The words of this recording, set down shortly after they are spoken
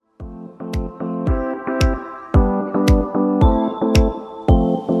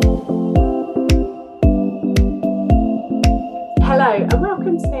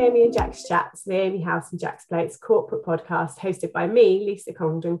to Naomi and Jack's Chats, Naomi House and Jack's Plates corporate podcast hosted by me, Lisa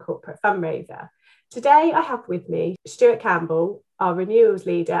Congdon, corporate fundraiser. Today I have with me Stuart Campbell, our renewals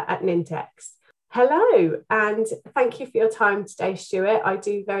leader at Nintex. Hello, and thank you for your time today, Stuart. I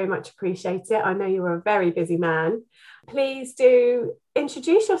do very much appreciate it. I know you're a very busy man. Please do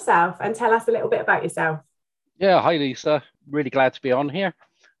introduce yourself and tell us a little bit about yourself. Yeah, hi Lisa. Really glad to be on here.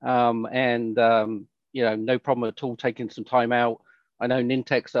 No problem at all taking some time out. I know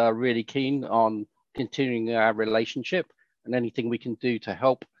Nintex are really keen on continuing our relationship, and anything we can do to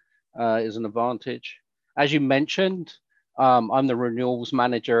help is an advantage. As you mentioned, I'm the renewals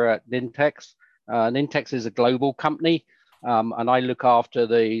manager at Nintex. Nintex is a global company, and I look after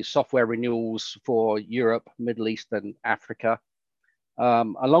the software renewals for Europe, Middle East, and Africa.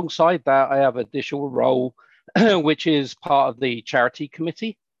 Alongside that, I have an additional role, which is part of the charity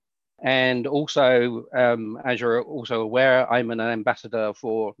committee. And also, as you're also aware, I'm an ambassador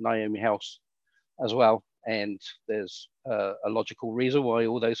for Naomi House as well. And there's a logical reason why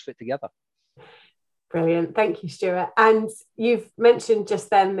all those fit together. Brilliant. Thank you, Stuart. And you've mentioned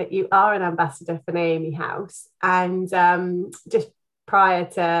just then that you are an ambassador for Naomi House. And just prior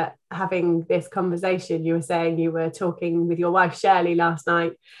to having this conversation, you were saying you were talking with your wife, Shirley, last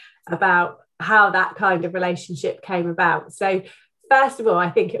night about how that kind of relationship came about. So first of all, I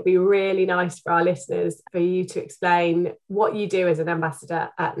think it'd be really nice for our listeners for you to explain what you do as an ambassador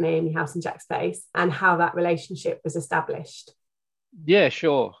at Naomi House and Jack's Place and how that relationship was established. Yeah,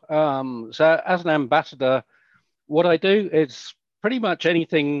 sure. So as an ambassador, what I do is pretty much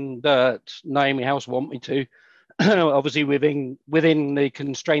anything that Naomi House want me to, obviously within the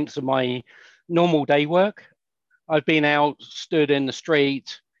constraints of my normal day work. I've been out, stood in the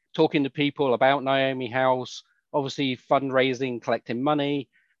street, talking to people about Naomi House, obviously fundraising, collecting money.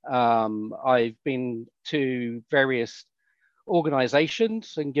 I've been to various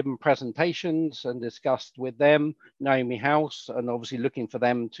organizations and given presentations and discussed with them Naomi House, and obviously looking for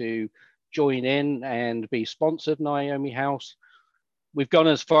them to join in and be sponsored Naomi House. We've gone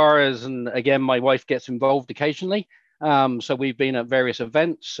as far as, and again, my wife gets involved occasionally. So we've been at various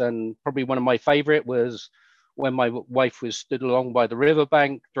events, and probably one of my favorite was when my wife was stood along by the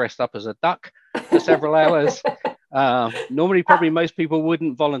riverbank dressed up as a duck for several hours. Normally, probably most people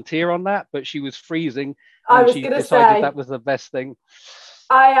wouldn't volunteer on that, but she was freezing, and she decided that was the best thing.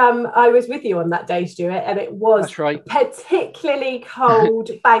 I was with you on that day, Stuart, and it was particularly cold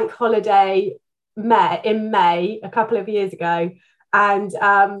bank holiday in May a couple of years ago. And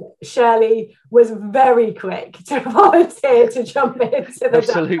Shirley was very quick to volunteer to jump into the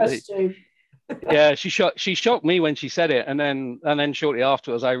duck costume. Yeah, she shocked me when she said it, and then shortly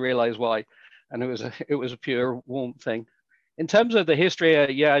afterwards I realized why, and it was a pure warmth thing. In terms of the history,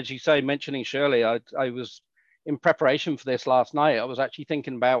 as you say, mentioning Shirley, I was in preparation for this last night. I was actually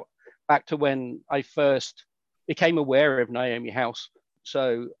thinking about back to when I first became aware of Naomi House.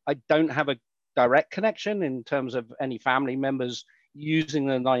 So I don't have a direct connection in terms of any family members using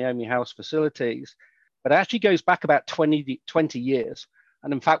the Naomi House facilities, but it actually goes back about 20 years.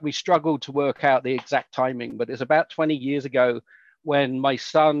 And in fact, we struggled to work out the exact timing, but it's about 20 years ago when my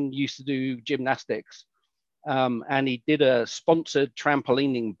son used to do gymnastics, and he did a sponsored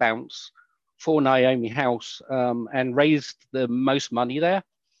trampolining bounce for Naomi House, and raised the most money there.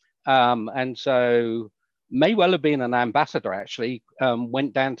 And so may well have been an ambassador, actually,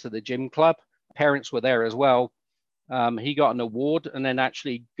 went down to the gym club. Parents were there as well. He got an award and then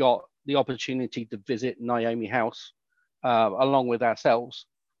actually got the opportunity to visit Naomi House along with ourselves.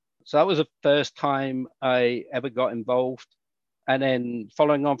 So that was the first time I ever got involved. And then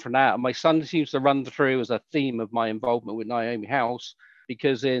following on from that, my son seems to run through as a theme of my involvement with Naomi House,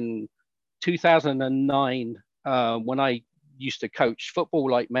 because in 2009, when I used to coach football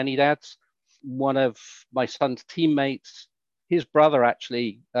like many dads, one of my son's teammates, his brother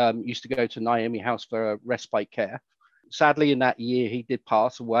actually used to go to Naomi House for respite care. Sadly, in that year, he did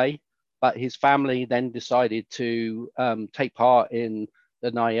pass away, but his family then decided to take part in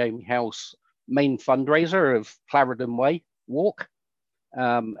the Naomi House main fundraiser of Clarendon Way Walk.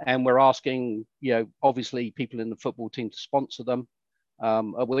 And we're asking, obviously people in the football team to sponsor them.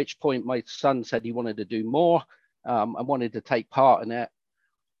 At which point my son said he wanted to do more and wanted to take part in it.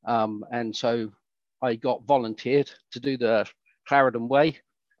 And so I got volunteered to do the Clarendon Way,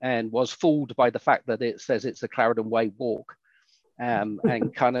 and was fooled by the fact that it says it's the Clarendon Way Walk, and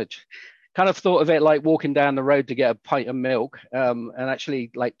kind of thought of it like walking down the road to get a pint of milk, and actually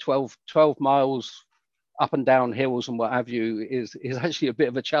like 12 miles up and down hills and what have you is actually a bit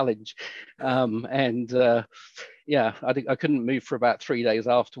of a challenge. I couldn't move for about 3 days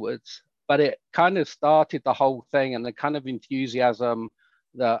afterwards, but it kind of started the whole thing, and the kind of enthusiasm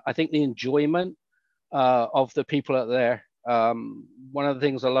I think the enjoyment of the people out there. One of the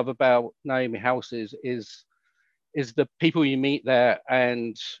things I love about Naomi House is the people you meet there,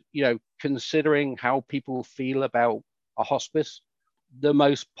 and considering how people feel about a hospice, the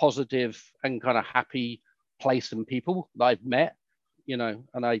most positive and kind of happy place and people that I've met.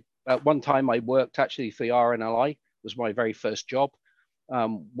 And I at one time I worked actually for the RNLI. It was my very first job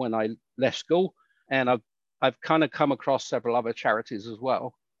when I left school, and I've kind of come across several other charities as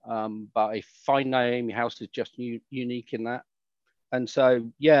well. But I find Naomi House is just unique in that. And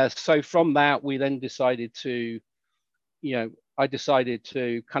so, so from that, we then decided to, I decided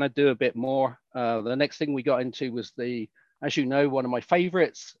to kind of do a bit more. The next thing we got into was as you know, one of my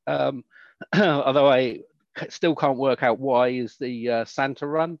favorites, although I still can't work out why, is the Santa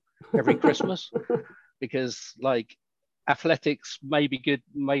Run every Christmas, because like athletics may be good,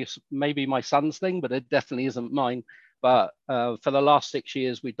 maybe my son's thing, but it definitely isn't mine. But for the last 6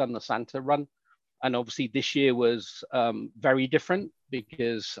 years, we've done the Santa Run. And obviously this year was very different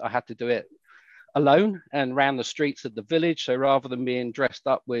because I had to do it alone and around the streets of the village. So rather than being dressed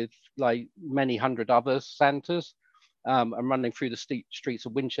up with like many hundred other Santas and running through the streets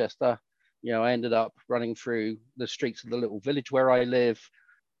of Winchester, I ended up running through the streets of the little village where I live,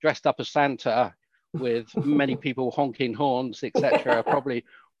 dressed up as Santa with many people honking horns, etc.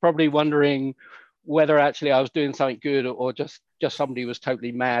 probably wondering whether actually I was doing something good or just somebody was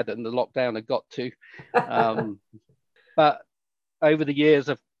totally mad and the lockdown had got to. But over the years,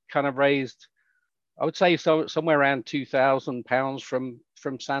 I've kind of raised, I would say, somewhere around £2,000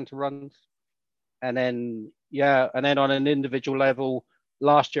 from Santa runs. And then on an individual level,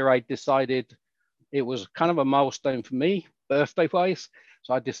 last year I decided it was kind of a milestone for me, birthday wise.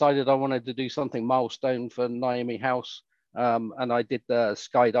 So I decided I wanted to do something milestone for Naomi House. And I did the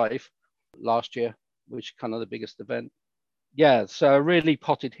skydive last year, which is kind of the biggest event. So a really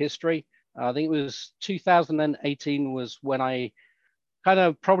potted history. I think it was 2018 was when I kind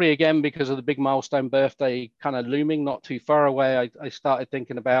of, probably again because of the big milestone birthday kind of looming not too far away, I started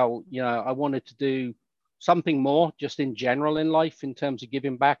thinking about, I wanted to do something more just in general in life in terms of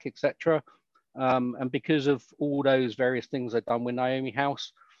giving back, etc. And because of all those various things I'd done with Naomi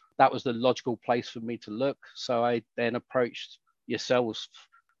House, that was the logical place for me to look. So I then approached yourselves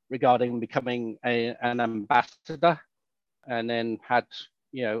regarding becoming an ambassador, and then had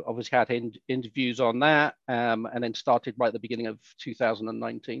obviously had interviews on that, and then started right at the beginning of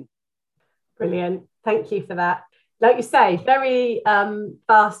 2019. Brilliant, thank you for that. Like you say, very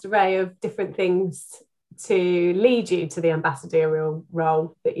vast array of different things to lead you to the ambassadorial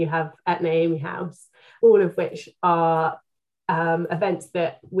role that you have at Naomi House, all of which are events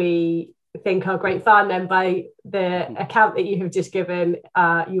that we think are great fun, and by the account that you have just given,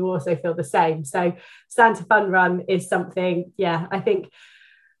 you also feel the same. So Santa Fun Run is something, I think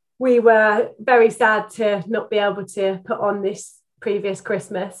we were very sad to not be able to put on this previous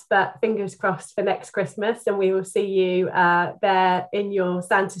Christmas, but fingers crossed for next Christmas, and we will see you there in your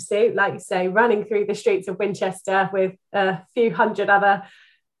Santa suit, like you say, running through the streets of Winchester with a few hundred other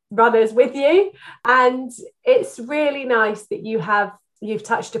runners with you. And it's really nice that you've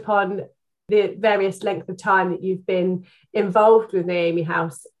touched upon the various length of time that you've been involved with Naomi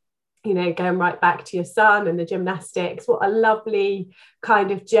House, going right back to your son and the gymnastics. What a lovely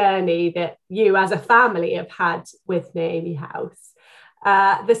kind of journey that you as a family have had with Naomi House.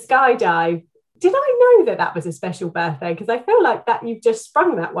 The skydive, did I know that was a special birthday? Because I feel like that you've just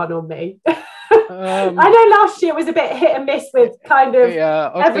sprung that one on me. I know last year was a bit hit and miss with kind of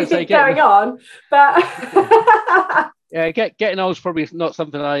everything going on, but getting old is probably not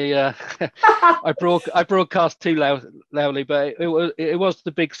something I broadcast too loudly, but it was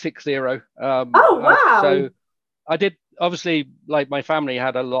the big 60. Oh wow! So I did, obviously, like my family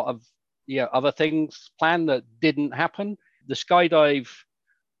had a lot of other things planned that didn't happen. The skydive,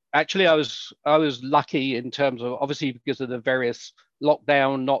 actually, I was lucky in terms of, obviously, because of the various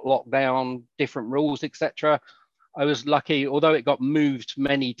lockdown, not lockdown, different rules, etc. I was lucky, although it got moved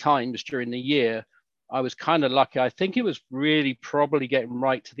many times during the year. I was kind of lucky. I think it was really probably getting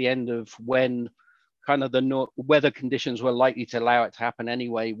right to the end of when kind of the weather conditions were likely to allow it to happen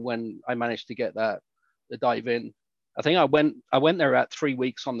anyway, when I managed to get the dive in. I think I went there at 3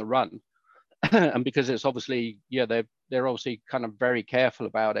 weeks on the run. And because it's obviously, they're obviously kind of very careful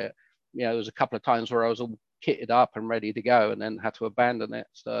about it. There was a couple of times where I was all kitted up and ready to go and then had to abandon it.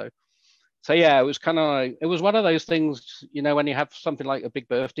 So it was kind of like, it was one of those things, when you have something like a big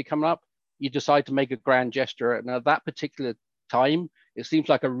birthday coming up, you decide to make a grand gesture. And at that particular time, it seems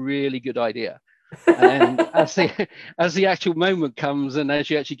like a really good idea. And as the actual moment comes, and as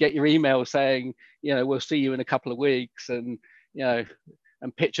you actually get your email saying, we'll see you in a couple of weeks, and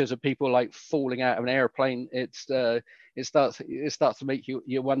and pictures of people like falling out of an airplane, it starts to make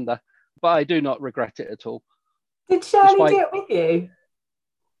you wonder. But I do not regret it at all. Did Shirley do it with you?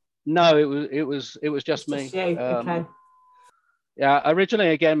 No, it was just me. Just you. Okay. Yeah, originally,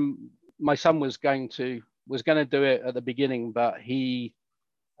 again, my son was going to do it at the beginning, but he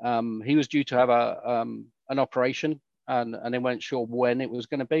was due to have an operation, and they weren't sure when it was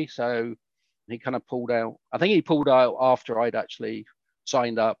going to be, so he kind of pulled out. I think he pulled out after I'd actually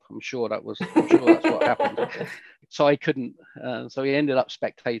signed up. I'm sure that's what happened. So I couldn't. So he ended up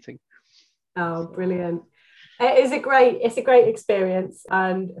spectating. Oh, brilliant! It's a great experience,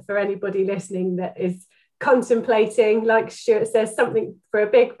 and for anybody listening that is contemplating, like Stuart says, something for a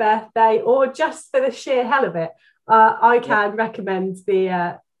big birthday or just for the sheer hell of it, I can recommend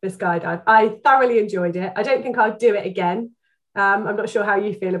the skydive. I thoroughly enjoyed it. I don't think I'd do it again. I'm not sure how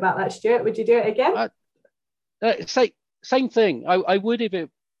you feel about that, Stuart. Would you do it again? Same thing. I would if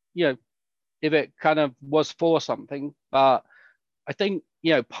it kind of was for something, but I think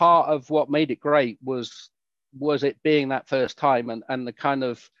part of what made it great was it being that first time and the kind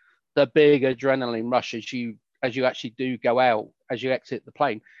of the big adrenaline rush as you actually do go out, as you exit the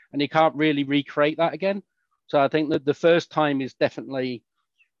plane, and you can't really recreate that again. So I think that the first time is definitely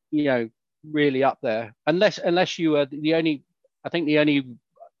really up there, unless you are the only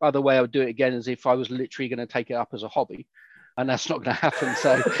other way I would do it again is if I was literally going to take it up as a hobby, and that's not going to happen.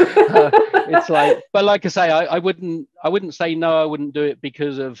 So it's like, but like I say, I wouldn't say no, I wouldn't do it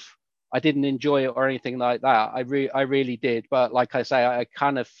because of I didn't enjoy it or anything like that. I really did. But like I say, I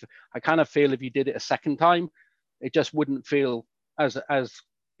kind of feel if you did it a second time, it just wouldn't feel as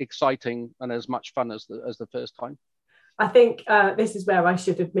exciting and as much fun as the first time. I think this is where I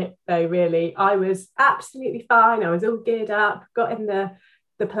should admit, though, really, I was absolutely fine. I was all geared up, got in the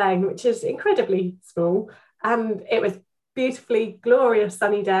plane, which is incredibly small, and it was beautifully glorious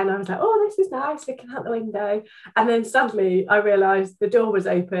sunny day, and I was like, oh, this is nice, looking out the window, and then suddenly I realized the door was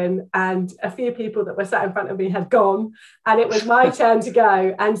open and a few people that were sat in front of me had gone, and it was my turn to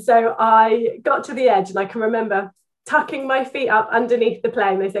go. And so I got to the edge, and I can remember tucking my feet up underneath the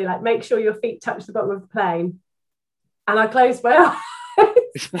plane. They say, like, make sure your feet touch the bottom of the plane, and I closed my eyes.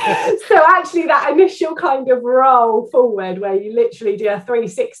 So actually that initial kind of roll forward where you literally do a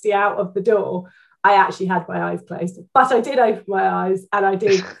 360 out of the door, I actually had my eyes closed, but I did open my eyes and I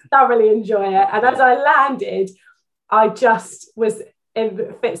did thoroughly enjoy it. And as I landed, I just was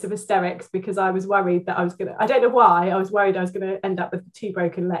in fits of hysterics because I was worried that I don't know why, I was worried I was going to end up with 2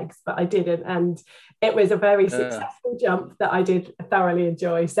 broken legs, but I didn't. And it was a very successful jump that I did thoroughly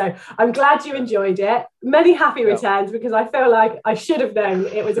enjoy. So I'm glad you enjoyed it. Many happy returns, because I feel like I should have known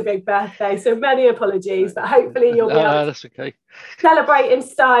it was a big birthday. So many apologies, but hopefully you'll be able to celebrate in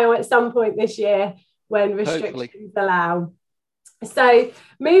style at some point this year when restrictions allow. So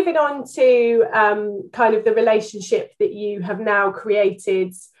moving on to kind of the relationship that you have now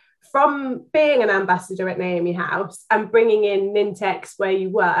created from being an ambassador at Naomi House and bringing in Nintex where you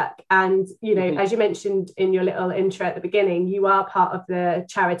work. And, as you mentioned in your little intro at the beginning, you are part of the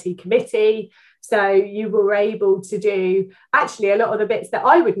charity committee. So you were able to do actually a lot of the bits that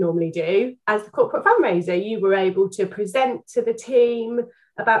I would normally do as the corporate fundraiser. You were able to present to the team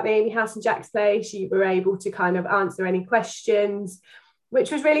about Naomi House and Jack's Place. You were able to kind of answer any questions,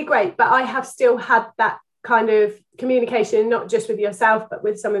 which was really great. But I have still had that kind of communication, not just with yourself, but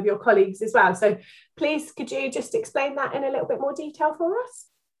with some of your colleagues as well. So please, could you just explain that in a little bit more detail for us?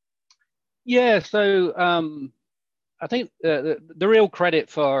 Yeah, so I think the real credit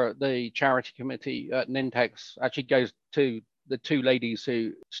for the charity committee at Nintex actually goes to the 2 ladies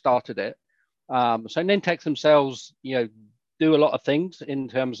who started it. So Nintex themselves, do a lot of things in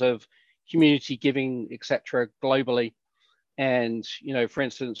terms of community giving, etc., globally. And, for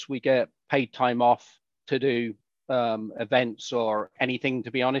instance, we get paid time off to do events or anything,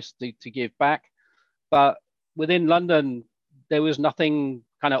 to be honest, to give back. But within London, there was nothing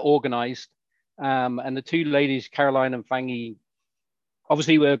kind of organized. And the 2 ladies, Caroline and Fangy,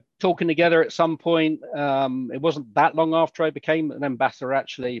 obviously were talking together at some point. It wasn't that long after I became an ambassador,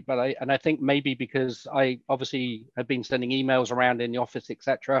 actually, but I think maybe because I obviously had been sending emails around in the office,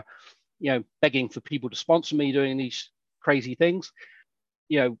 etc., begging for people to sponsor me doing these crazy things,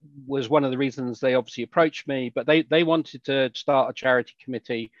 was one of the reasons they obviously approached me. But they wanted to start a charity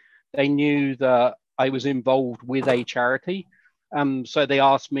committee. They knew that I was involved with a charity. So they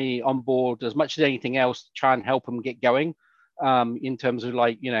asked me on board as much as anything else to try and help them get going. In terms of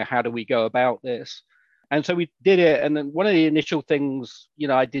how do we go about this? And so we did it. And then one of the initial things,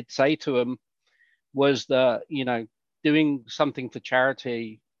 I did say to them was that, doing something for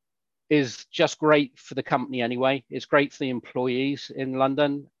charity is just great for the company anyway. It's great for the employees in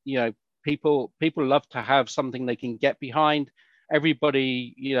London. People love to have something they can get behind.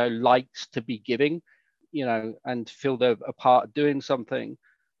 Everybody, likes to be giving, and feel they're a part of doing something.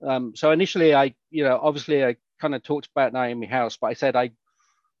 So initially, obviously I kind of talked about Naomi House, but I said I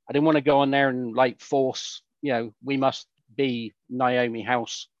didn't want to go on there and like force, we must be Naomi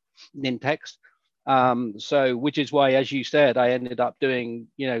House Nintex. So which is why, as you said, I ended up doing,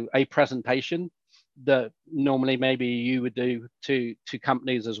 a presentation that normally maybe you would do to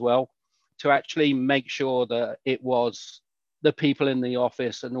companies as well, to actually make sure that it was the people in the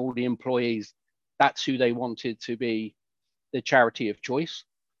office and all the employees, that's who they wanted to be the charity of choice,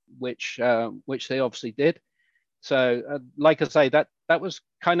 which they obviously did. So like I say, that was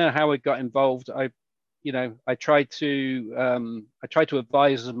kind of how I got involved. I tried to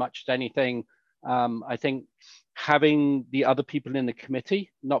advise as much as anything. I think having the other people in the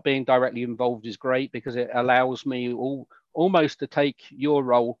committee not being directly involved is great, because it allows me almost to take your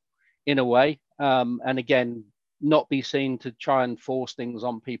role in a way, and again, not be seen to try and force things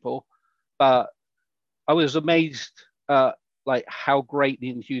on people. But I was amazed like how great the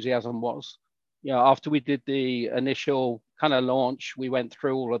enthusiasm was. After we did the initial kind of launch, we went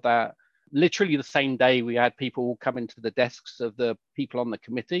through all of that. Literally the same day, we had people come into the desks of the people on the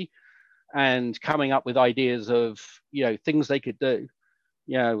committee and coming up with ideas of, things they could do.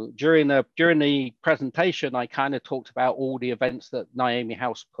 During the presentation, I kind of talked about all the events that Naomi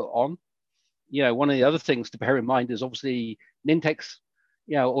House put on. One of the other things to bear in mind is obviously Nintex,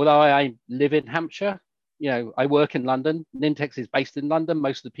 although I live in Hampshire, I work in London. Nintex is based in London.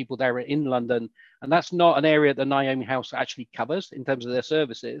 Most of the people there are in London, and that's not an area that Naomi House actually covers in terms of their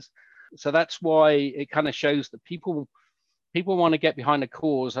services. So that's why it kind of shows that people want to get behind a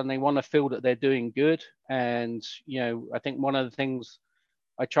cause, and they want to feel that they're doing good. And I think one of the things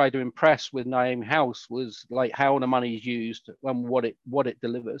I tried to impress with Naomi House was like how the money is used and what it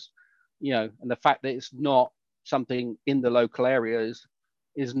delivers. And the fact that it's not something in the local area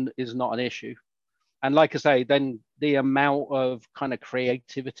is not an issue. And like I say, then the amount of kind of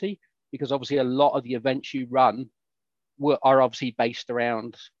creativity, because obviously a lot of the events you run are obviously based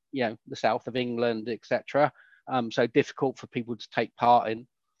around, the south of England, etc. So difficult for people to take part in.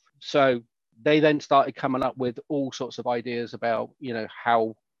 So they then started coming up with all sorts of ideas about,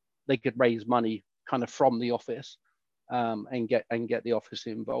 how they could raise money kind of from the office, and get the office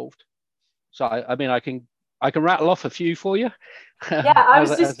involved. So I mean, I can rattle off a few for you. Yeah, I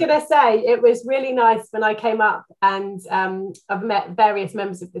was just going to say, it was really nice when I came up, and I've met various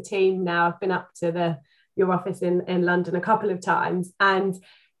members of the team now. I've been up to your office in London a couple of times, and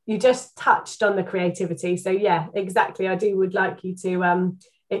you just touched on the creativity. So yeah, exactly. I would like you to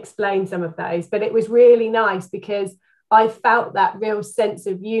explain some of those. But it was really nice because I felt that real sense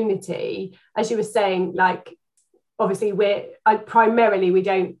of unity, as you were saying. Like, obviously, we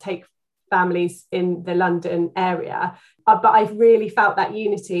don't take families in the London area, but I really felt that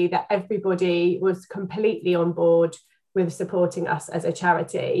unity, that everybody was completely on board with supporting us as a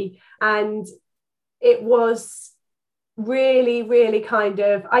charity. And it was really, really kind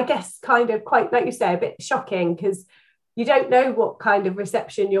of quite, like you say, a bit shocking, because you don't know what kind of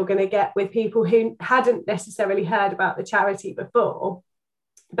reception you're going to get with people who hadn't necessarily heard about the charity before.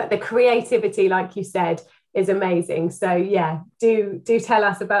 But the creativity, like you said, is amazing. So yeah, do tell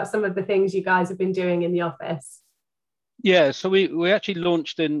us about some of the things you guys have been doing in the office. Yeah, so we actually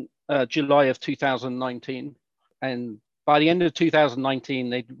launched in July of 2019, and by the end of 2019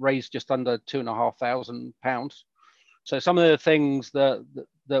 they'd raised just under £2,500. So some of the things that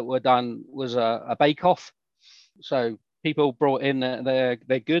were done was a bake-off. So people brought in their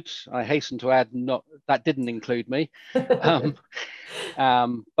goods. I hasten to add, not that didn't include me. But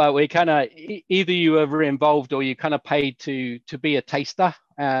we kind of, either you were involved or you kind of paid to be a taster,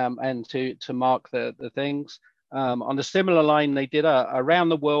 and to mark the things. On a similar line, they did a around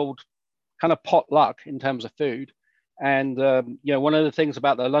the world kind of potluck in terms of food. And one of the things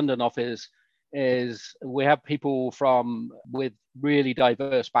about the London office is we have people with really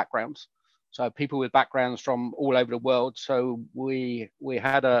diverse backgrounds. So people with backgrounds from all over the world. So we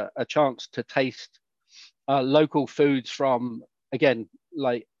had a chance to taste local foods from, again,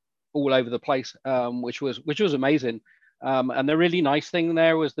 like all over the place, which was amazing. And the really nice thing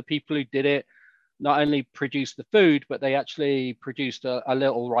there was the people who did it not only produced the food, but they actually produced a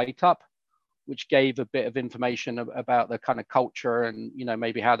little write-up, which gave a bit of information about the kind of culture and,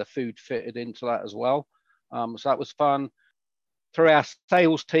 maybe how the food fitted into that as well. So that was fun. Through our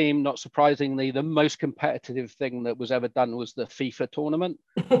sales team, not surprisingly, the most competitive thing that was ever done was the FIFA tournament,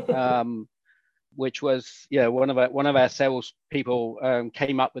 which was, one of our sales people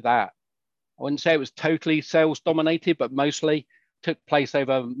came up with that. I wouldn't say it was totally sales dominated, but mostly took place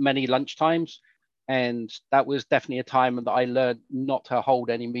over many lunchtimes. And that was definitely a time that I learned not to hold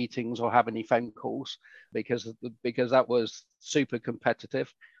any meetings or have any phone calls because that was super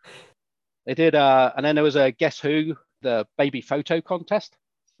competitive. They did, and then there was a Guess Who, the baby photo contest.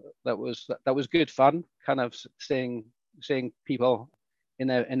 That was good fun, kind of seeing people in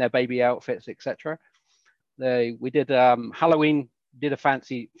their baby outfits, etc. We did Halloween, did a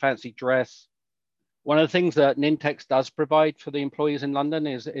fancy dress. One of the things that Nintex does provide for the employees in London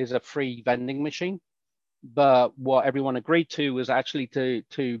is a free vending machine. But what everyone agreed to was actually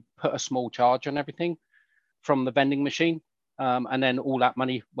to put a small charge on everything from the vending machine. And then all that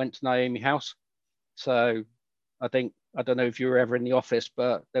money went to Naomi House. So I don't know if you were ever in the office,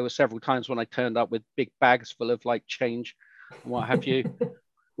 but there were several times when I turned up with big bags full of like change and what have you.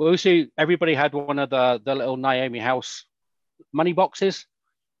 Well, also everybody had one of the little Naomi House money boxes.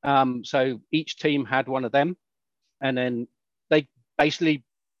 So each team had one of them, and then they basically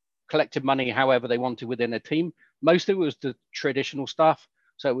collected money however they wanted within a team. Most of it was the traditional stuff.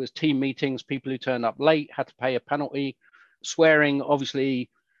 So it was team meetings, people who turned up late had to pay a penalty, swearing,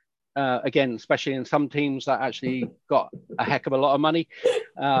 obviously, again, especially in some teams that actually got a heck of a lot of money.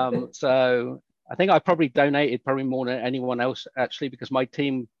 So I think I probably donated more than anyone else, actually, because my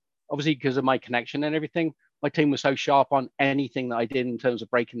team, obviously because of my connection and everything, my team was so sharp on anything that I did in terms of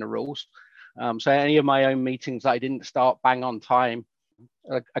breaking the rules. So any of my own meetings that I didn't start bang on time,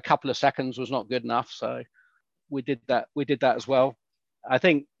 a couple of seconds was not good enough. So we did that as well. I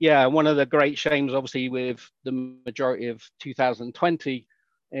think, yeah, one of the great shames, obviously, with the majority of 2020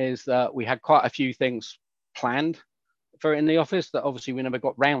 is that we had quite a few things planned for in the office that obviously we never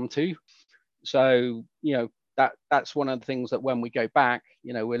got round to. So, that's one of the things that when we go back,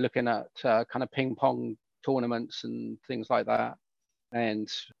 we're looking at kind of ping pong tournaments and things like that. And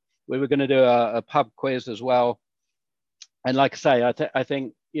we were going to do a pub quiz as well. And like I say, I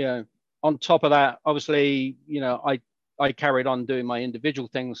think, on top of that, obviously, I carried on doing my individual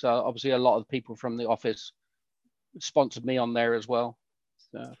things. So obviously a lot of people from the office sponsored me on there as well.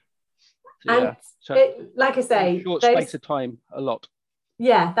 Like I say, short space of time, a lot.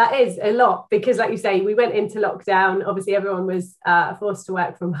 Yeah, that is a lot, because like you say, we went into lockdown. Obviously everyone was forced to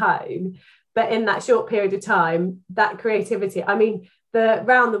work from home, but in that short period of time, that creativity, I mean, the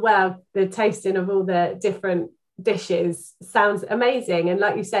round the world, the tasting of all the different dishes sounds amazing. And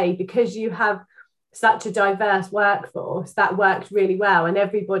like you say, because you have such a diverse workforce, that worked really well, and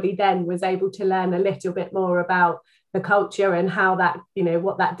everybody then was able to learn a little bit more about the culture and how that,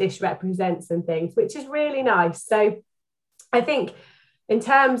 what that dish represents and things, which is really nice. So I think in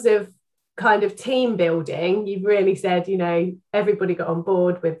terms of kind of team building, you've really said, everybody got on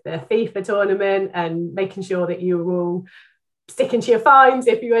board with the FIFA tournament and making sure that you were all sticking to your fines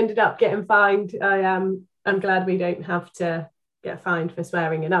if you ended up getting fined. I'm glad we don't have to get fined for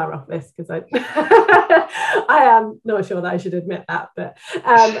swearing in our office, because I am not sure that I should admit that, but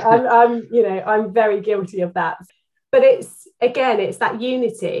I'm very guilty of that. But it's that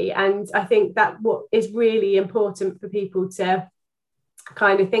unity, and I think that what is really important for people to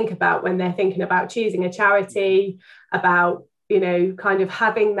kind of think about when they're thinking about choosing a charity, about kind of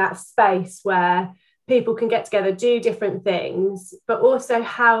having that space where people can get together, do different things, but also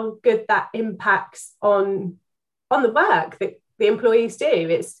how good that impacts on the work that the employees do.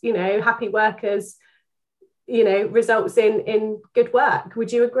 It's happy workers results in good work.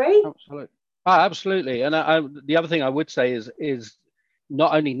 Would you agree? Absolutely. Absolutely. And the other thing I would say is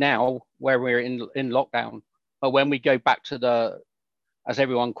not only now where we're in lockdown, but when we go back to the, as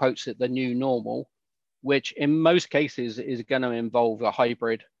everyone quotes it, the new normal, which in most cases is going to involve a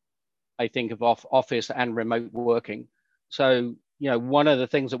hybrid, I think, of office and remote working. So, one of the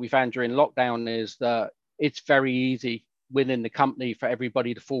things that we found during lockdown is that it's very easy within the company for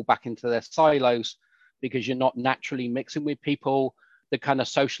everybody to fall back into their silos, because you're not naturally mixing with people. The kind of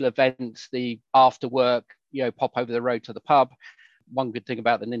social events, the after work, pop over the road to the pub. One good thing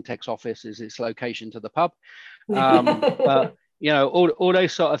about the Nintex office is its location to the pub. But, all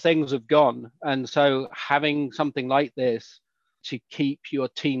those sort of things have gone. And so having something like this to keep your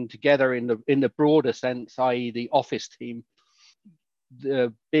team together in the broader sense, i.e. the office team,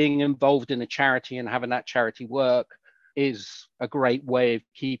 being involved in a charity and having that charity work is a great way of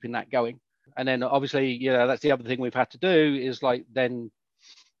keeping that going. And then obviously, that's the other thing we've had to do is like then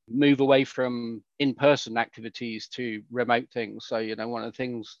move away from in-person activities to remote things. So, one of the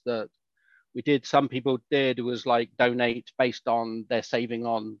things that we did, some people did, was like donate based on their saving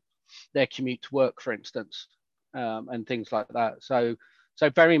on their commute to work, for instance, and things like that. So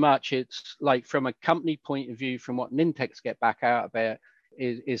very much it's like from a company point of view, from what Nintex get back out of it,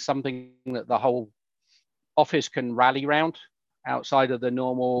 is something that the whole office can rally round outside of the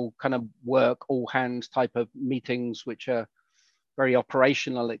normal kind of work all hands type of meetings, which are very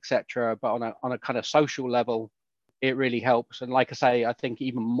operational, etc. But on a kind of social level, it really helps. And like I say, I think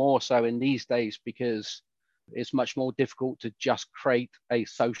even more so in these days, because it's much more difficult to just create a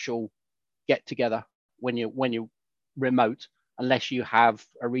social get together when you're remote, unless you have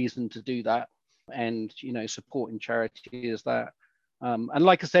a reason to do that. And supporting charity is that. And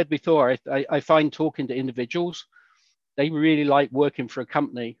like I said before, I find talking to individuals, they really like working for a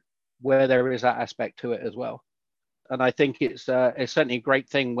company where there is that aspect to it as well. And I think it's certainly a great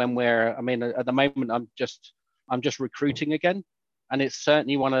thing when at the moment I'm just recruiting again. And it's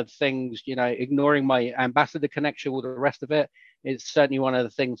certainly one of the things, ignoring my ambassador connection, all the rest of it, it's certainly one of the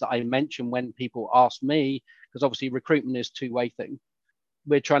things that I mention when people ask me, because obviously recruitment is a two-way thing.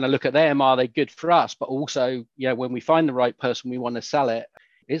 We're trying to look at them, are they good for us? But also, when we find the right person, we want to sell it.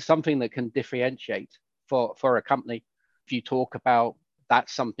 It's something that can differentiate for a company. If you talk about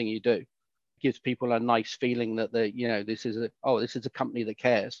that's something you do, it gives people a nice feeling that this is a company that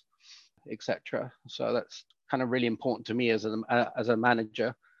cares, etc. So that's kind of really important to me as a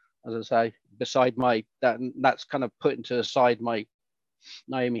manager. As I say, beside that's kind of put into aside my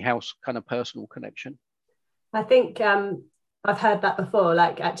Naomi House kind of personal connection. I think I've heard that before.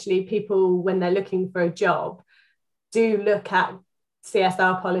 Like, actually, people, when they're looking for a job, do look at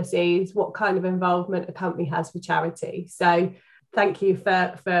CSR policies, what kind of involvement a company has with charity. So thank you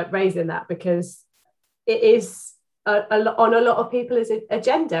for raising that, because it is on a lot of people's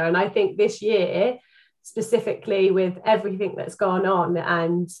agenda. And I think this year, specifically with everything that's gone on,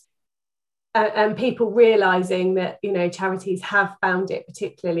 and people realizing that charities have found it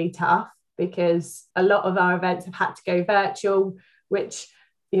particularly tough, because a lot of our events have had to go virtual, which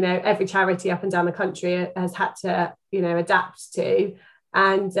every charity up and down the country has had to adapt to,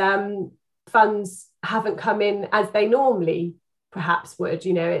 and funds haven't come in as they normally perhaps would.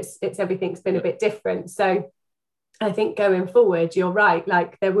 It's everything's been a bit different. So I think going forward, you're right,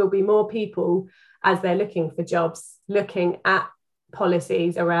 like there will be more people, as they're looking for jobs, looking at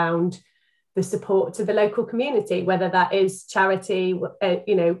policies around the support to the local community, whether that is charity,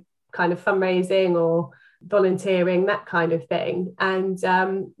 kind of fundraising or volunteering, that kind of thing. And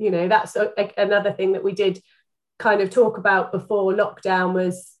that's another thing that we did kind of talk about before lockdown,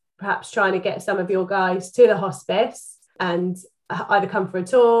 was perhaps trying to get some of your guys to the hospice and either come for a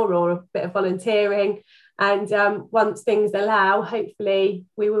tour or a bit of volunteering. And once things allow, hopefully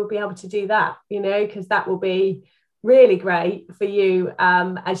we will be able to do that, because that will be really great for you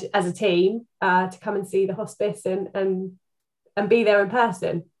as a team to come and see the hospice and be there in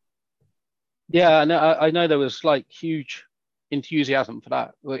person. Yeah, I know there was like huge enthusiasm for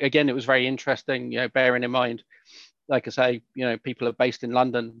that. Again, it was very interesting, bearing in mind, like I say, people are based in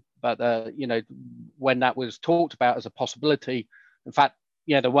London, but when that was talked about as a possibility, in fact,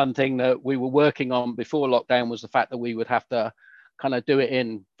 the one thing that we were working on before lockdown was the fact that we would have to kind of do it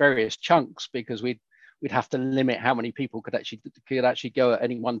in various chunks, because we'd have to limit how many people could actually go at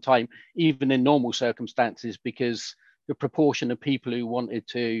any one time, even in normal circumstances, because the proportion of people who wanted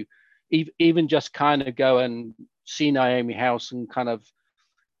to even just kind of go and see Naomi House and kind of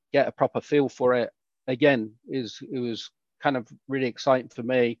get a proper feel for it, again, it was kind of really exciting for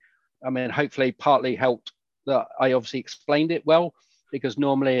me. I mean, hopefully partly helped that I obviously explained it well, because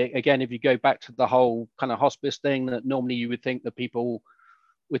normally, again, if you go back to the whole kind of hospice thing, that normally you would think that people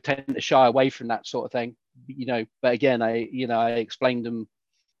would tend to shy away from that sort of thing, but again, I explained them.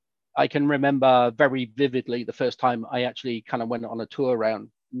 I can remember very vividly the first time I actually kind of went on a tour around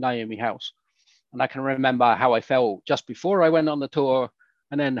Naomi House, and I can remember how I felt just before I went on the tour,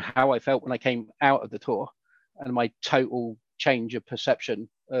 and then how I felt when I came out of the tour, and my total change of perception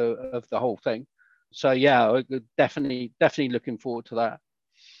of the whole thing. So yeah, definitely looking forward to that.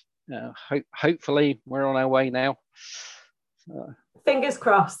 Hopefully we're on our way now. Fingers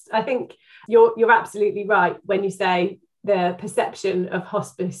crossed. I think you're absolutely right when you say the perception of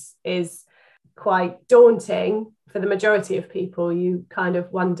hospice is quite daunting for the majority of people. You kind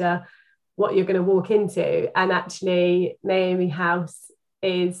of wonder what you're going to walk into, and actually Naomi House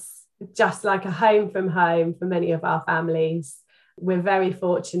is just like a home from home for many of our families. We're very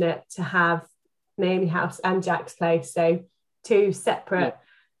fortunate to have Naomi House and Jack's Place, so two separate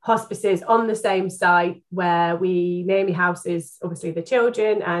hospices on the same site, where Naomi House is obviously the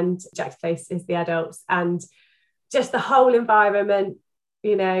children and Jack's Place is the adults, and just the whole environment,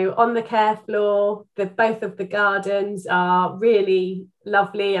 on the care floor, both of the gardens are really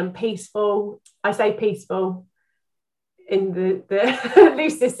lovely and peaceful. I say peaceful. in the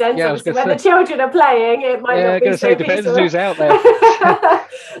loosest sense. Yeah, obviously when the children are playing, it might not be so depends peaceful. who's out there.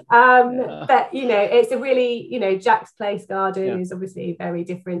 But you know, it's a really, you know, Jack's Place garden is obviously very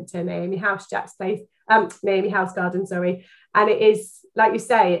different to Naomi House Jack's Place, Naomi House Garden, sorry. And it is, like you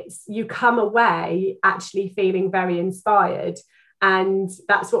say, it's, you come away actually feeling very inspired. And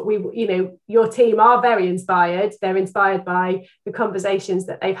that's what we, you know, your team are very inspired. They're inspired by the conversations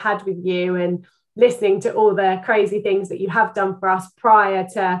that they've had with you and listening to all the crazy things that you have done for us prior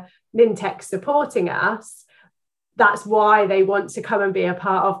to Nintex supporting us. That's why they want to come and be a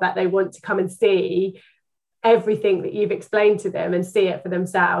part of that. They want to come and see everything that you've explained to them and see it for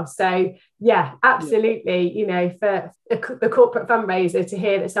themselves. So yeah, absolutely. You know, for the corporate fundraiser to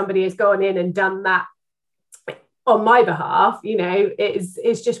hear that somebody has gone in and done that on my behalf, you know,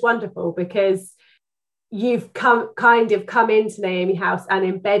 it's just wonderful, because you've come into Naomi House and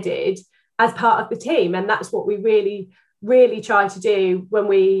embedded as part of the team. And that's what we really try to do when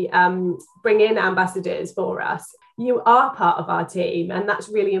we bring in ambassadors for us. You are part of our team, and that's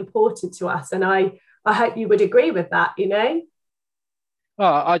really important to us. And I hope you would agree with that, you know? Oh,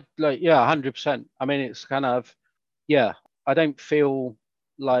 I like, yeah, 100%. I mean, it's kind of, yeah, I don't feel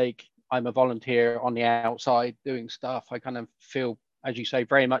like I'm a volunteer on the outside doing stuff. I kind of feel, as you say,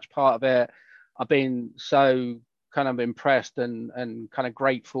 very much part of it. I've been so kind of impressed and kind of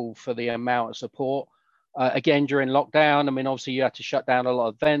grateful for the amount of support. Again, during lockdown, I mean, obviously you had to shut down a lot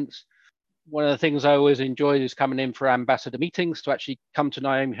of events. One of the things I always enjoyed is coming in for ambassador meetings, to actually come to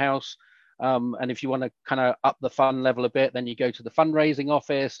Naomi House. And if you want to kind of up the fun level a bit, then you go to the fundraising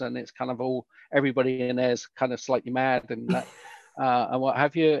office, and it's kind of all, everybody in there is kind of slightly mad and that, and what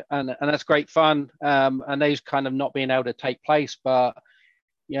have you. And that's great fun. And those kind of not being able to take place, but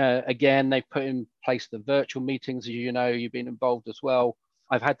yeah, again, they put in place the virtual meetings. As you know, you've been involved as well.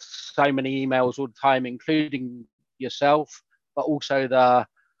 I've had so many emails all the time, including yourself, but also the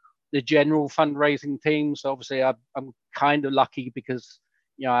general fundraising team. So obviously I'm kind of lucky, because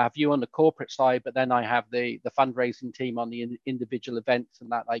you know, I have you on the corporate side, but then I have the fundraising team on the individual events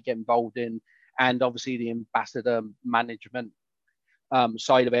and that I get involved in, and obviously the ambassador management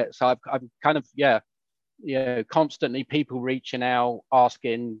side of it. So I'm kind of, you know, constantly people reaching out,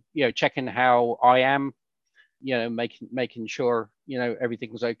 asking, you know, checking how I am, you know, making sure, you know,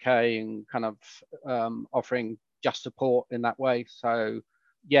 everything's okay, and kind of offering just support in that way. So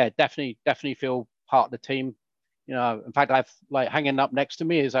yeah, definitely feel part of the team. You know, in fact, I've like hanging up next to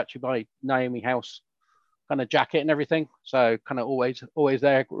me is actually my Naomi House kind of jacket and everything. So kind of always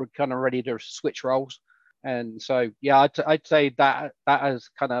there, kind of ready to switch roles. And so yeah, I'd say that has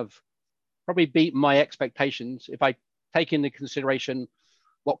kind of probably beaten my expectations. If I take into consideration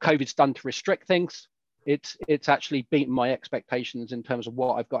what COVID's done to restrict things, it's actually beaten my expectations in terms of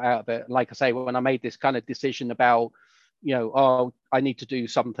what I've got out of it. And like I say, when I made this kind of decision about, you know, oh, I need to do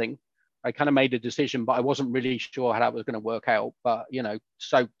something, I kind of made a decision, but I wasn't really sure how that was going to work out. But you know,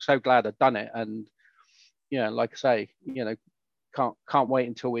 so glad I'd done it. And you know, like I say, you know, can't wait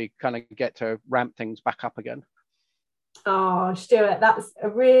until we kind of get to ramp things back up again. Oh, Stuart, that's a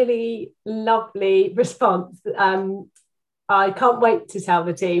really lovely response. I can't wait to tell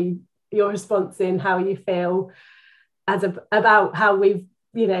the team your response in how you feel about how we've,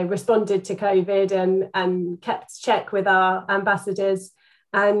 you know, responded to COVID and kept check with our ambassadors.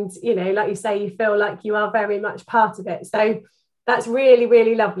 And, you know, like you say, you feel like you are very much part of it. So that's really,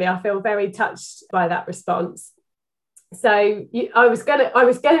 really lovely. I feel very touched by that response. So I was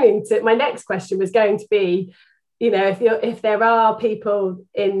going to, my next question was going to be, you know, if there are people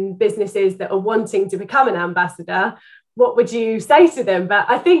in businesses that are wanting to become an ambassador, what would you say to them? But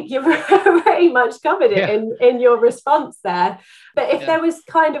I think you've very much covered it in your response there. But if there was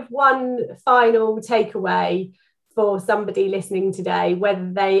kind of one final takeaway for somebody listening today,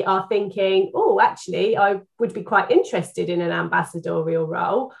 whether they are thinking, oh, actually, I would be quite interested in an ambassadorial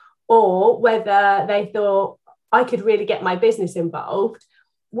role, or whether they thought I could really get my business involved,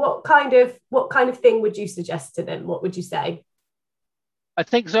 what kind of thing would you suggest to them? What would you say? I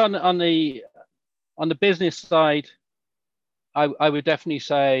think so on the business side, I would definitely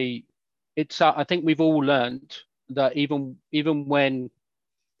say it's. I think we've all learned that even when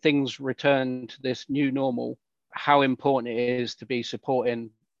things return to this new normal, how important it is to be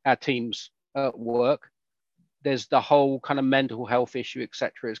supporting our teams at work. There's the whole kind of mental health issue,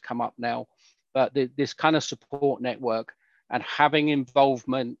 etc., has come up now, but this kind of support network and having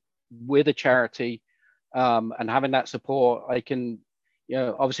involvement with a charity and having that support, I can, you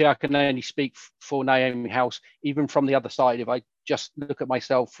know, obviously I can only speak for Naomi House, even from the other side. If I just look at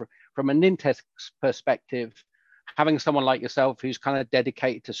myself from a Nintex perspective, having someone like yourself who's kind of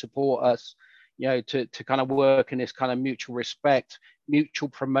dedicated to support us, to kind of work in this kind of mutual respect, mutual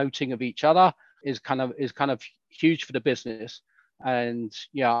promoting of each other is kind of huge for the business. And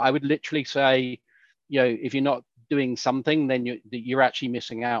I would literally say, if you're not doing something, then you're actually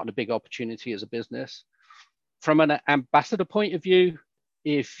missing out on a big opportunity as a business. From an ambassador point of view,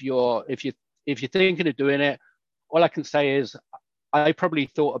 if you're thinking of doing it, all I can say is I probably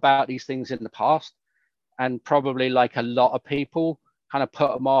thought about these things in the past, and probably like a lot of people kind of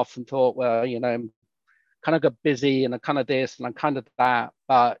put them off and thought, well, I'm kind of got busy and I'm kind of this and I'm kind of that.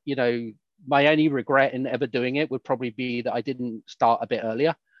 But my only regret in ever doing it would probably be that I didn't start a bit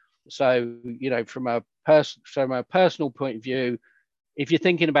earlier. So from a personal point of view, if you're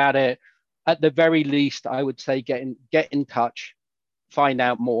thinking about it, at the very least, I would say get in touch, find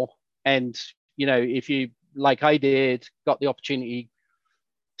out more. And if you, like I did, got the opportunity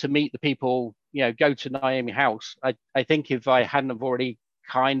to meet the people, go to Naomi House. I think if I hadn't have already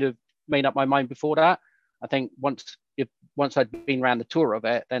kind of made up my mind before that, I think once I'd been around the tour of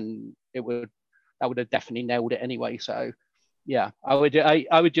it, then that would have definitely nailed it anyway. So yeah, I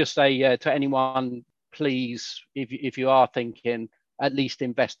would just say to anyone, please, if you are thinking, at least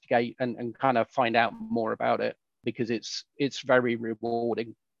investigate and kind of find out more about it, because it's very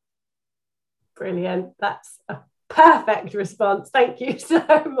rewarding. Brilliant. That's a perfect response. Thank you so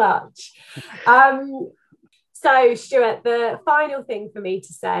much. So Stuart, the final thing for me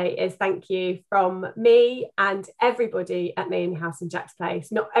to say is thank you from me and everybody at Naomi House and Jack's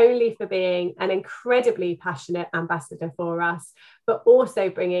Place, not only for being an incredibly passionate ambassador for us, but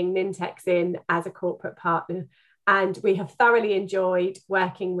also bringing Nintex in as a corporate partner. And we have thoroughly enjoyed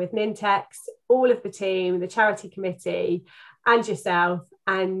working with Nintex, all of the team, the charity committee, and yourself.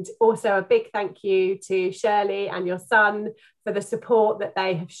 And also a big thank you to Shirley and your son for the support that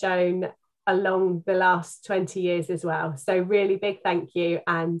they have shown along the last 20 years as well. So really big thank you.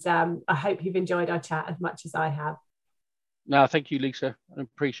 And I hope you've enjoyed our chat as much as I have. No, thank you, Lisa. I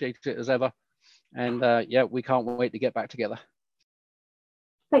appreciate it as ever. And we can't wait to get back together.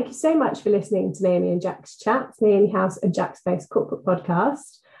 Thank you so much for listening to Naomi and Jack's Chat, Naomi House and Jack's Place Corporate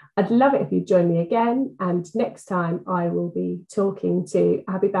Podcast. I'd love it if you'd join me again. And next time I will be talking to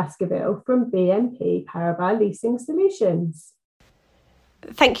Abby Baskerville from BNP Paribas Leasing Solutions.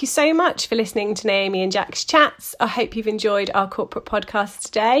 Thank you so much for listening to Naomi and Jack's Chats. I hope you've enjoyed our corporate podcast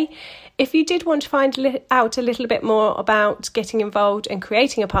today. If you did want to find out a little bit more about getting involved and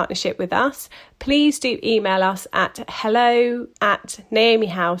creating a partnership with us, please do email us at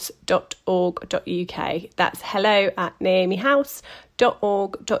hello@naomihouse.org.uk. That's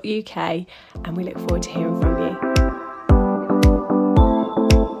hello@naomihouse.org.uk, and we look forward to hearing from you.